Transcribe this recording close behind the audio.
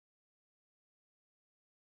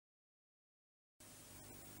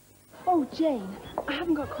Oh, Jane, I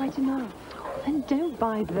haven't got quite enough. And don't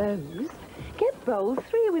buy those. Get Bowl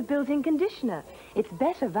 3 with built-in conditioner. It's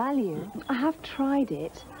better value. I have tried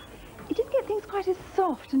it. It didn't get things quite as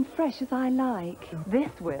soft and fresh as I like.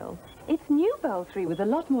 This will. It's new Bowl 3 with a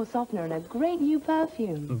lot more softener and a great new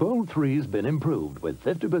perfume. Bowl 3's been improved with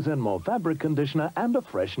 50% more fabric conditioner and a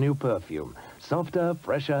fresh new perfume. Softer,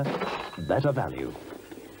 fresher, better value.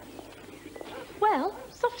 Well,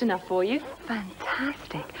 soft enough for you.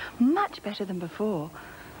 Fantastic. Much better than before.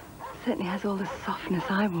 Certainly has all the softness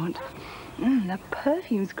I want. The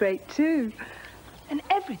perfume's great too. And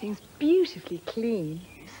everything's beautifully clean.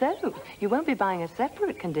 So, you won't be buying a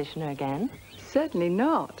separate conditioner again? Certainly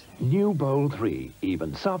not. New Bowl 3.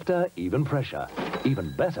 Even softer, even fresher,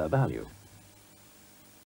 even better value.